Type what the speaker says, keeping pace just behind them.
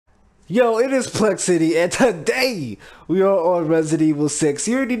Yo, it is Plexity, and today we are on Resident Evil 6.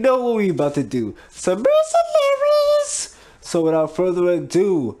 You already know what we about to do. Some mercenaries! So without further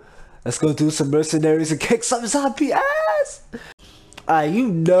ado, let's go do some mercenaries and kick some zombie ass! You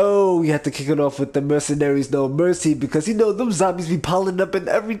know we have to kick it off with the Mercenaries No Mercy, because you know them zombies be piling up and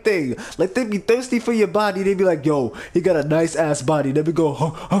everything. Like, they be thirsty for your body. They be like, yo, he got a nice ass body. Let me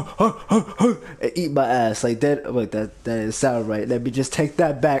go and eat my ass. Like that. Wait, that didn't sound right. Let me just take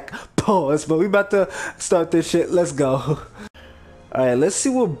that back. Pause. But we about to start this shit. Let's go. Alright, let's see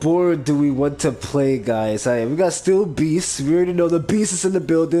what board do we want to play, guys. Alright, we got Still Beast. We already know the Beast is in the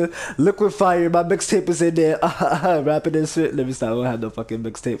building. Liquid Fire, my mixtape is in there. Rapping and shit. Let me stop, I don't have no fucking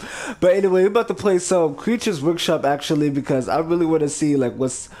mixtape. But anyway, we're about to play some Creatures Workshop, actually, because I really want to see, like,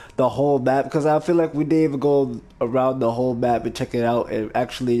 what's the whole map. Because I feel like we didn't even go around the whole map and check it out and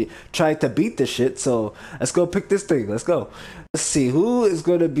actually try to beat the shit. So, let's go pick this thing. Let's go. Let's see, who is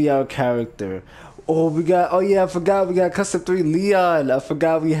going to be our character? Oh, we got, oh yeah, I forgot we got Custom 3 Leon. I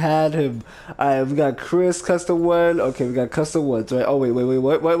forgot we had him. Alright, we got Chris Custom 1. Okay, we got Custom 1s, right? Oh, wait,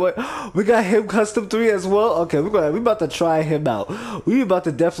 what? We got him Custom 3 as well? Okay, we about to try him out. We about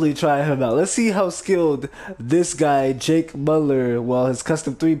to definitely try him out. Let's see how skilled this guy, Jake Muller, well, his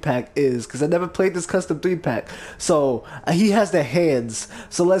Custom 3 pack is. Because I never played this Custom 3 pack. So, he has the hands.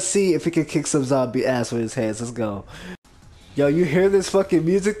 So, let's see if he can kick some zombie ass with his hands. Let's go. Yo, you hear this fucking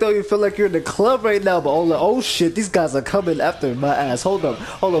music though? You feel like you're in the club right now, but oh shit, these guys are coming after my ass. Hold up,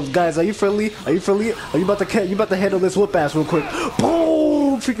 guys, are you friendly? Are you friendly? Are you about to handle this whoop ass real quick? Boom!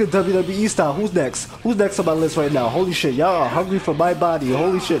 Freaking WWE style. Who's next? Who's next on my list right now? Holy shit, y'all are hungry for my body.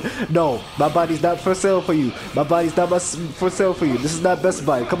 Holy shit. No, my body's not for sale for you. My body's not for sale for you. This is not Best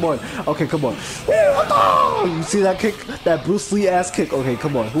Buy. Come on. Okay, come on. You see that kick? That Bruce Lee ass kick. Okay,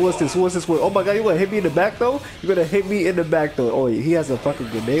 come on. Who was this? Who was this? Oh my god, you gonna hit me in the back though? You're gonna hit me in the back though. Oh, he has a fucking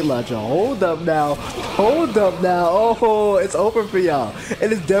grenade launcher. Hold up now. Hold up now. Oh, it's open for y'all.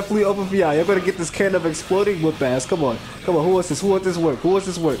 It is definitely open for y'all. You're gonna get this can of exploding whip ass. Come on. Come on. Who wants this? Who wants this work? Who wants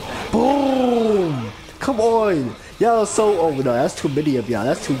this work? Boom. Come on. Y'all so, oh no, that's too many of y'all.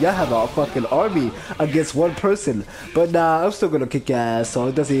 That's too, y'all have a fucking army against one person. But nah, I'm still gonna kick your ass, so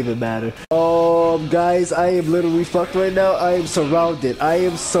it doesn't even matter. Guys, I am literally fucked right now. I am surrounded. I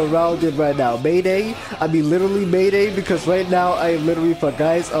am surrounded right now. Mayday. I mean literally Mayday, because right now I am literally fucked.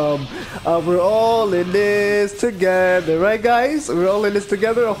 Guys, we're all in this together, right guys? We're all in this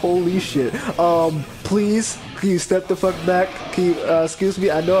together. Holy shit. Please, can you step the fuck back? Can you, excuse me,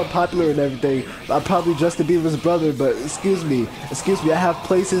 I know I'm popular and everything. I'm probably Justin Bieber's brother, but excuse me, I have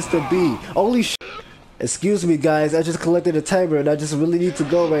places to be. Holy shit. Excuse me guys, I just collected a timer and I just really need to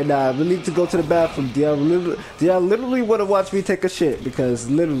go right now. I really need to go to the bathroom. Do y'all literally want to watch me take a shit? Because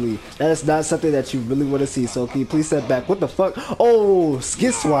literally, that is not something that you really want to see. So can you please step back? What the fuck? Oh,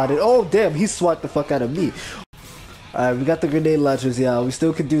 get swatted. Oh damn, he swat the fuck out of me. Alright, we got the grenade launchers, y'all. We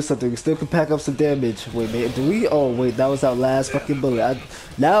still can do something. We still can pack up some damage. Wait, man, do we? Oh, wait, that was our last fucking bullet.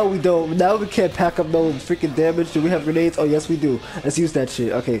 Now we don't. Now we can't pack up no freaking damage. Do we have grenades? Oh, yes, we do. Let's use that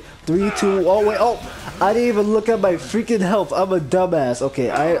shit. Okay, 3, 2. Oh, wait. Oh, I didn't even look at my freaking health. I'm a dumbass.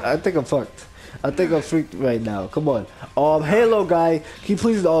 Okay, I think I'm fucked. I think I'm freaked right now. Come on. Halo guy. Can you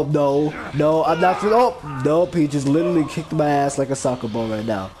please? Oh, no. No, I'm not. Oh, nope. He just literally kicked my ass like a soccer ball right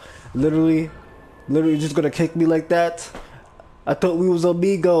now. Literally just gonna kick me like that? I thought we was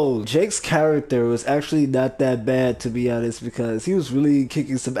amigos. Jake's character was actually not that bad, to be honest, because he was really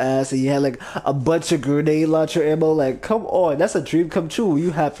kicking some ass and he had like a bunch of grenade launcher ammo. Like, come on, that's a dream come true.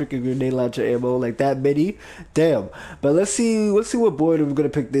 You have freaking grenade launcher ammo like that many. Damn. But let's see what board we're gonna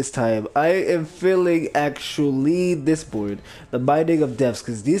pick this time. I am feeling actually this board, the Binding of Deaths,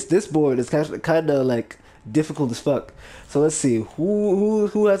 because this board is kind of like difficult as fuck. So let's see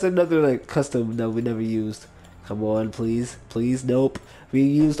who has another like custom that we never used. Come on, please, nope. We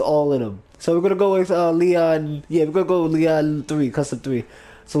used all of them. So we're gonna go with Leon. Yeah, we're gonna go with Leon 3, custom 3.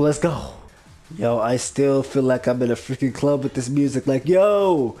 So let's go. Yo, I still feel like I'm in a freaking club with this music. Like,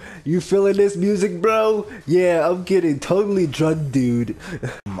 yo, you feeling this music, bro? Yeah, I'm getting totally drunk, dude.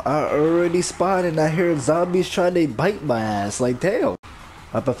 I already spawned and I hear zombies trying to bite my ass. Like, damn.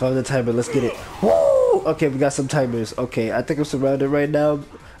 I found the timer. Let's get it. Woo! Okay, we got some timers. Okay, I think I'm surrounded right now.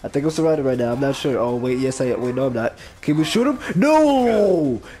 I'm not sure. Oh, wait. Yes, I am. Wait, no, I'm not. Can we shoot him?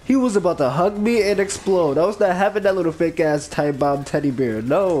 No! He was about to hug me and explode. I was not having that little fake-ass time bomb teddy bear.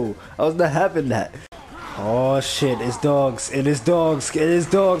 No, I was not having that. Oh, shit. It's dogs. It is dogs. It is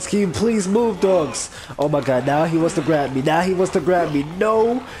dogs. Can you please move, dogs? Oh, my God. Now he wants to grab me.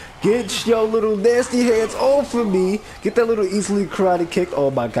 No! Get your little nasty hands off of me. Get that little easily karate kick. Oh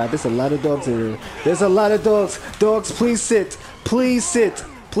my god, there's a lot of dogs in here. There's a lot of dogs. Dogs, please sit. Please sit.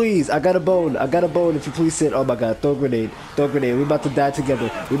 Please, I got a bone. I got a bone. If you please sit. Oh my god, throw a grenade. Throw a grenade. We about to die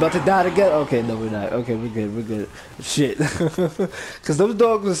together. We about to die together. Okay, no, we're not. Okay, we're good. We're good. Shit. Cause those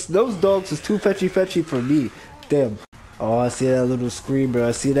dogs was too fetchy for me. Damn. Oh, I see that little screamer.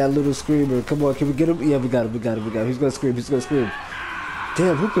 I see that little screamer. Come on, can we get him? Yeah, we got him. We got him. We got him. He's gonna scream. He's gonna scream.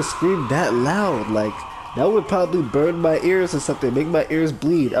 Damn, who could scream that loud? Like, that would probably burn my ears or something, make my ears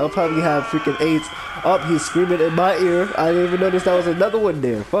bleed. I'll probably have freaking AIDS. Oh, he's screaming in my ear. I didn't even notice that was another one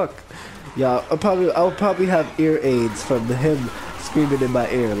there. Fuck. Yeah, I'll probably have ear AIDS from him screaming in my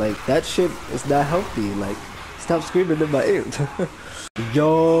ear. Like, that shit is not healthy. Like, stop screaming in my ear.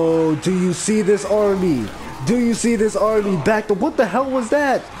 Yo, do you see this army? Do you see this army back to what the hell was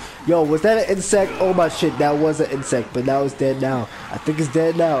that? Yo, was that an insect? Oh my shit, that was an insect, but now it's dead now. I think it's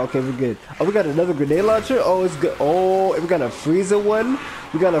dead now. Okay, we're good. Oh, we got another grenade launcher? Oh, it's good. Oh, and we got a freezer one.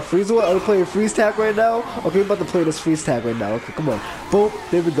 We got a freezer one. Are we playing freeze tag right now? Okay, we're about to play this freeze tag right now. Okay, come on. Boom.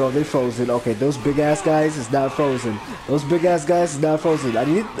 There we go. They frozen. Okay, those big ass guys is not frozen. Those big ass guys is not frozen. I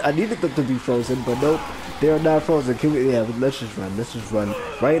needed them to be frozen, but nope. They are not frozen. Can we, yeah, let's just run. Let's just run.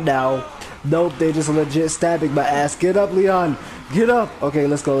 Right now. Nope, they just legit stabbing my ass. Get up, Leon. Get up. Okay,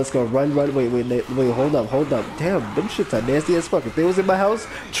 let's go. Let's go. Run, run. Wait. Hold up. Hold up. Damn, them shits are nasty as fuck. If they was in my house,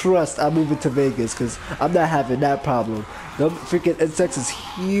 trust, I'm moving to Vegas because I'm not having that problem. Them freaking insects is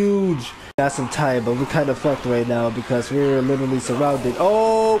huge. Got some time, but we're kind of fucked right now because we're literally surrounded.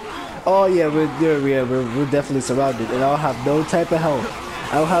 Oh yeah, we're definitely surrounded, and I don't have no type of health.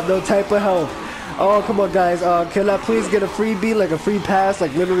 I don't have no type of health. Oh, come on, guys. Can I please get a freebie, like a free pass?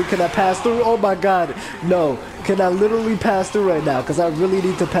 Like, literally, can I pass through? Oh, my God. No. Can I literally pass through right now? Because I really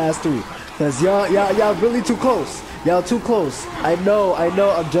need to pass through. Because y'all really too close. Y'all too close. I know.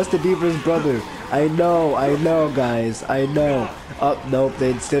 I'm Justin Bieber's brother. I know, guys. I know. Oh, nope.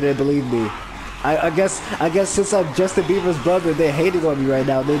 They still didn't believe me. I guess since I'm Justin Bieber's brother, they're hating on me right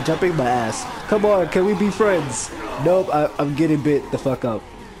now. They're jumping my ass. Come on. Can we be friends? Nope. I'm getting bit the fuck up.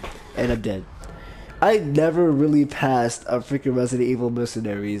 And I'm dead. I never really passed a freaking Resident Evil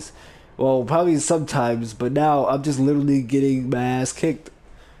Mercenaries. Well, probably sometimes, but now I'm just literally getting my ass kicked.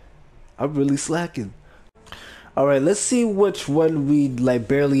 I'm really slacking. Alright, let's see which one we like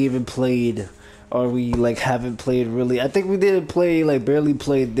barely even played. Or we like haven't played really. I think we didn't play, like barely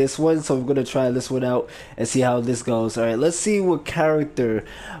played this one. So I'm going to try this one out and see how this goes. Alright, let's see what character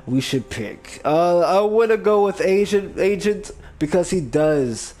we should pick. I want to go with Agent because he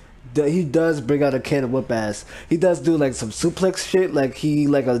does bring out a can of whoop ass. He does do like some suplex shit, like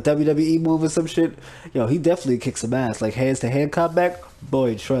a WWE move or some shit. Yo, he definitely kicks some ass, like hands to hand combat.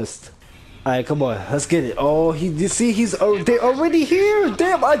 Boy, trust. Alright, come on, let's get it. Oh, you see, they already here.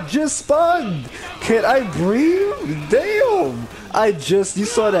 Damn, I just spawned. Can I breathe? Damn, you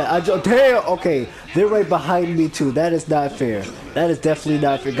saw that. Damn. Okay, they're right behind me too. That is not fair. That is definitely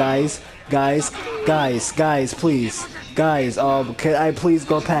not fair, guys, please. Guys, can I please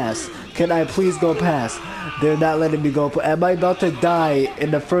go past? Can I please go past? They're not letting me go. Am I about to die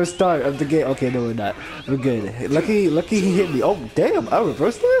in the first start of the game? Okay, no, we're not. We're good. Lucky he hit me. Oh, damn, I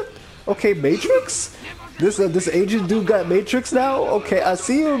reversed that? Okay, Matrix? This agent dude got Matrix now? Okay, I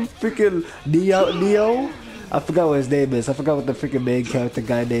see him. Freaking Neo? I forgot what his name is. I forgot what the freaking main character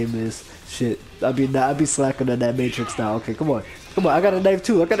guy name is. Shit. I be slacking on that Matrix now. Okay, come on. I got a knife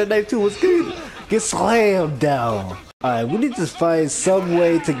too. What's good? Get slammed down. Alright, we need to find some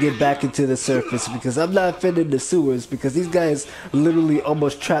way to get back into the surface because I'm not fitting the sewers because these guys literally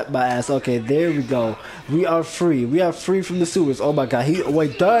almost trapped my ass. Okay, there we go. We are free. We are free from the sewers. Oh my god,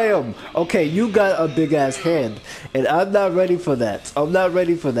 wait, damn. Okay, you got a big ass hand and I'm not ready for that. I'm not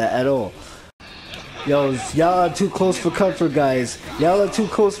ready for that at all. Yo, y'all are too close for comfort, guys. Y'all are too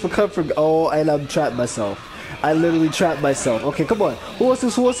close for comfort. Oh, and I'm trapped myself. I literally trapped myself. Okay, come on. Who wants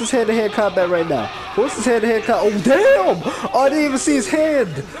this hand-to-hand combat right now? Who wants this hand-to-hand combat? Oh, damn! Oh, I didn't even see his hand.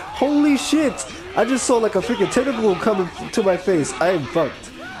 Holy shit. I just saw like a freaking tentacle coming to my face. I am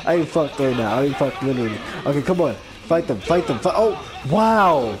fucked. I am fucked right now. I am fucked literally. Okay, come on. Fight them. Oh,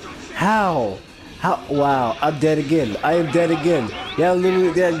 wow. How? Wow, I'm dead again. I am dead again. Y'all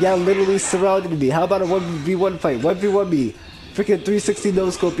literally surrounded me. How about a 1v1 fight? 1v1 me. Freaking 360 no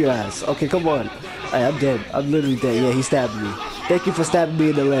scope your ass. Okay, come on. I'm dead. I'm literally dead. Yeah, he stabbed me. Thank you for stabbing me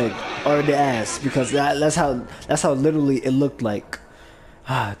in the leg or in the ass because that's how literally it looked like.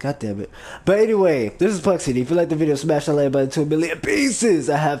 Ah, god damn it. But anyway, this is Plexity. If you like the video, smash the like button to 1,000,000 pieces.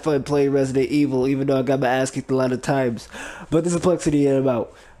 I had fun playing Resident Evil, even though I got my ass kicked a lot of times. But this is Plexity and I'm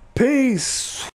out. Peace.